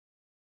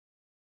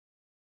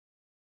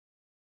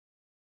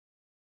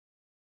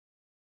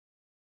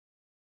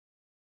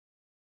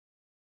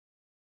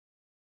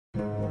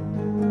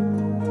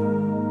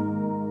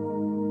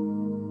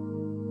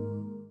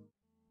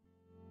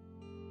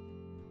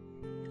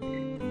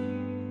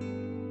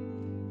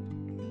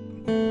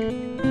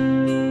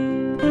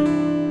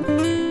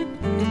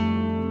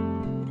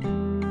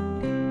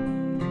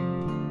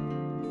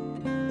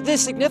The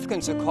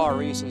significance of coral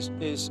reefs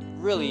is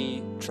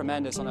really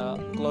tremendous on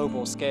a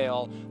global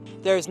scale.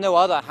 There is no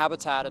other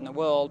habitat in the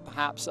world,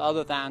 perhaps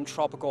other than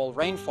tropical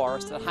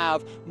rainforests, that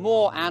have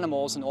more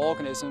animals and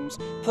organisms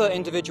per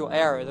individual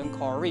area than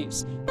coral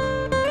reefs.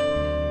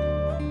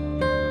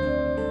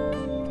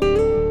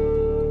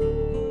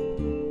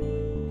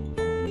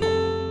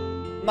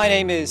 My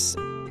name is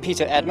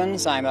Peter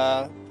Edmunds. I'm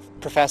a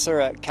professor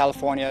at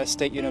California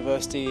State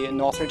University in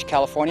Northridge,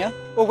 California.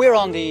 Well, we're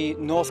on the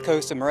north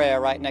coast of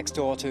Moorea, right next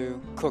door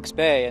to Cook's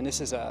Bay, and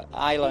this is an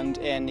island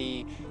in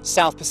the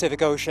South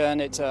Pacific Ocean.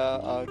 It's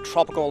a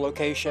tropical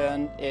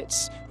location.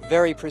 It's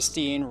very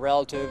pristine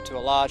relative to a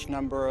large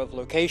number of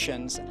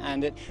locations,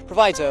 and it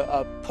provides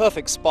a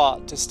perfect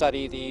spot to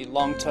study the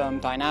long-term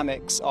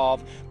dynamics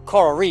of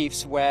coral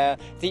reefs, where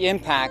the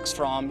impacts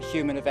from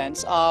human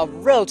events are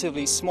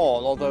relatively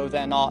small, although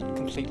they're not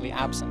completely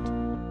absent.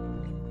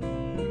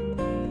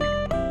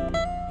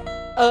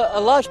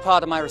 A large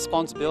part of my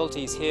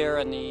responsibilities here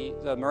in the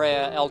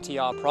Moorea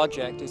LTR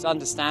project is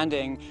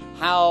understanding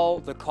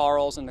how the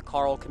corals and the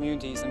coral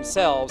communities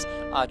themselves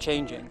are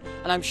changing.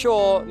 And I'm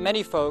sure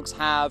many folks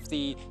have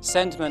the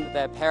sentiment that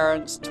their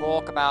parents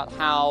talk about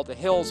how the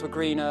hills were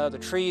greener, the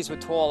trees were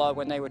taller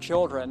when they were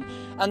children.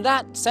 And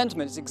that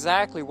sentiment is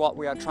exactly what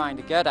we are trying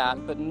to get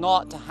at, but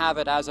not to have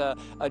it as a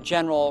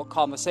general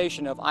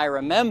conversation of I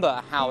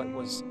remember how it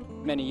was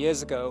many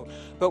years ago,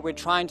 but we're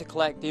trying to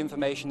collect the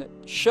information that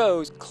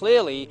shows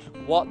clearly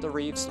what the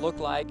reefs look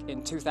like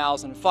in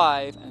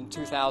 2005 and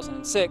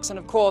 2006, and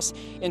of course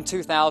in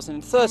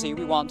 2030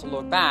 we want to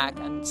look back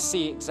and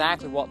see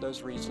exactly what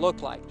those reefs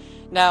look like.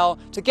 Now,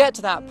 to get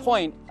to that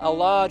point, a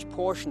large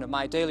portion of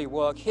my daily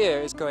work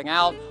here is going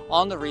out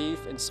on the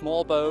reef in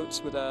small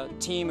boats with a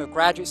team of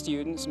graduate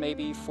students,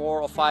 maybe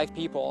 4 or 5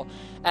 people,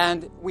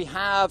 and we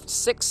have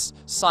 6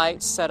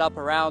 sites set up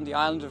around the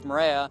island of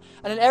Moorea,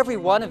 and in every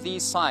one of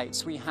these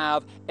sites we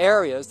have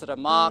areas that are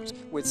marked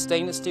with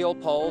stainless steel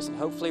poles that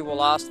hopefully will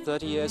last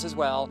 30 years as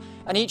well,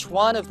 and each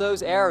one of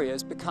those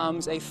areas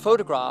becomes a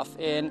photograph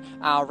in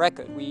our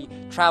record. We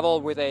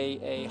travel with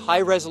a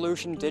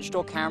high-resolution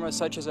digital camera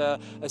such as a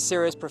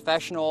serious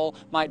professional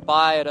might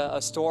buy at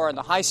a store in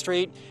the high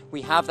street.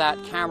 We have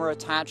that camera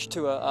attached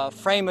to a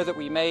framer that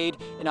we made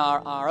in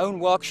our own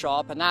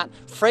workshop, and that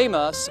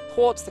framer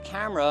supports the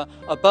camera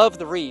above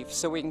the reef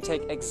so we can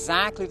take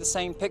exactly the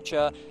same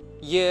picture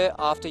year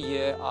after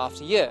year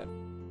after year.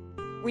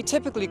 We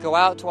typically go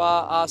out to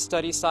our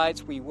study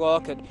sites. We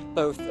work at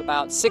both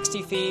about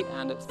 60 feet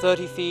and at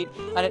 30 feet,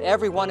 and at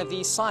every one of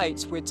these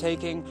sites we're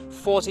taking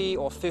 40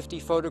 or 50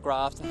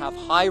 photographs that have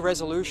high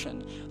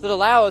resolution that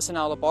allow us in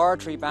our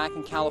laboratory back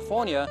in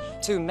California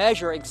to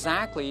measure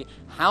exactly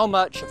how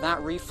much of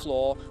that reef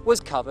floor was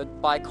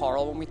covered by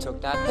coral when we took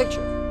that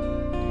picture.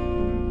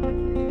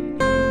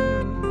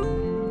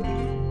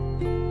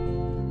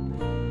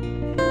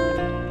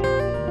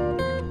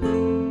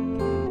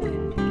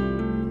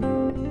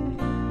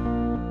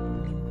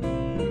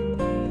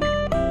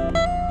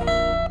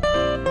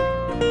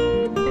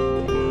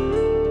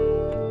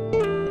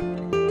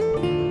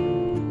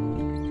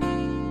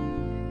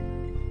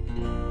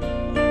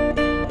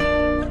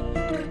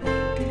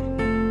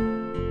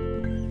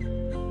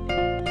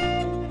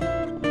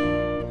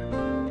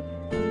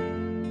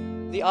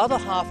 The other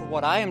half of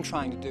what I am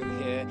trying to do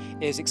here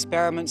is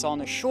experiments on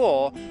the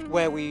shore,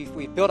 where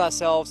we've built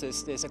ourselves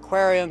this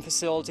aquarium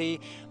facility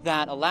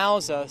that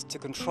allows us to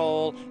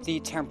control the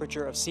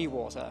temperature of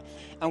seawater.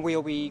 And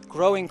we'll be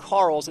growing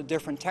corals at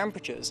different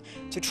temperatures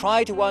to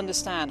try to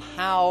understand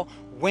how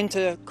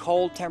winter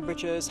cold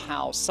temperatures,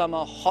 how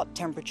summer hot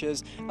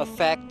temperatures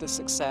affect the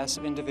success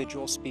of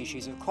individual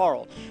species of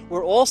coral.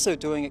 We're also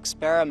doing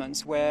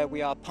experiments where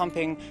we are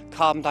pumping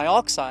carbon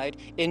dioxide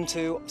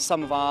into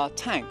some of our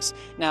tanks.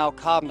 Now,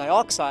 carbon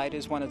dioxide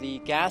is one of the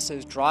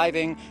gases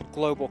driving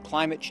global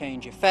climate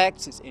change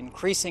effects. It's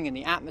increasing in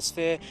the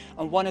atmosphere,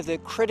 and one of the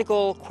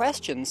critical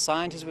questions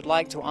scientists would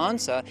like to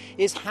answer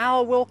is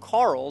how will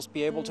corals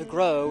be able to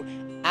grow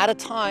at a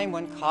time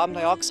when carbon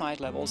dioxide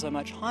levels are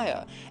much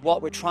higher?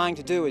 What we're trying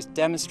to do is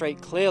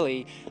demonstrate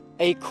clearly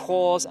a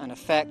cause and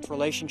effect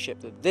relationship,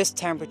 that this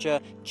temperature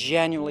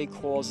genuinely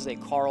causes a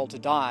coral to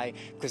die,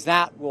 because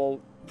that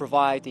will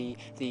provide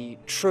the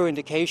true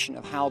indication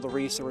of how the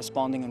reefs are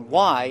responding and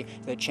why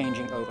they're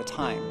changing over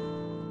time.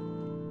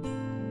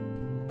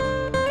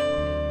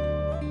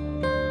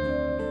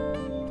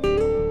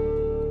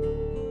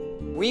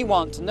 We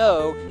want to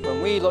know,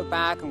 when we look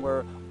back and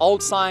we're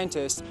old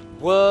scientists,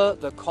 were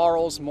the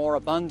corals more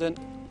abundant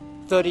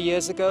 30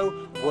 years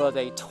ago? Were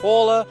they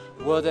taller?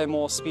 Were there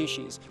more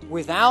species?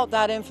 Without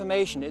that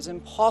information, it's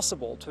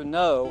impossible to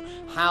know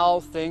how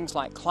things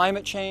like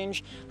climate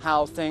change,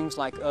 how things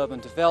like urban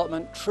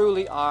development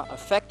truly are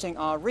affecting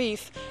our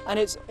reef, and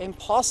it's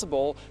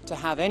impossible to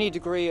have any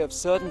degree of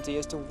certainty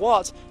as to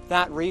what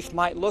that reef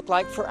might look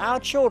like for our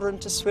children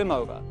to swim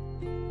over.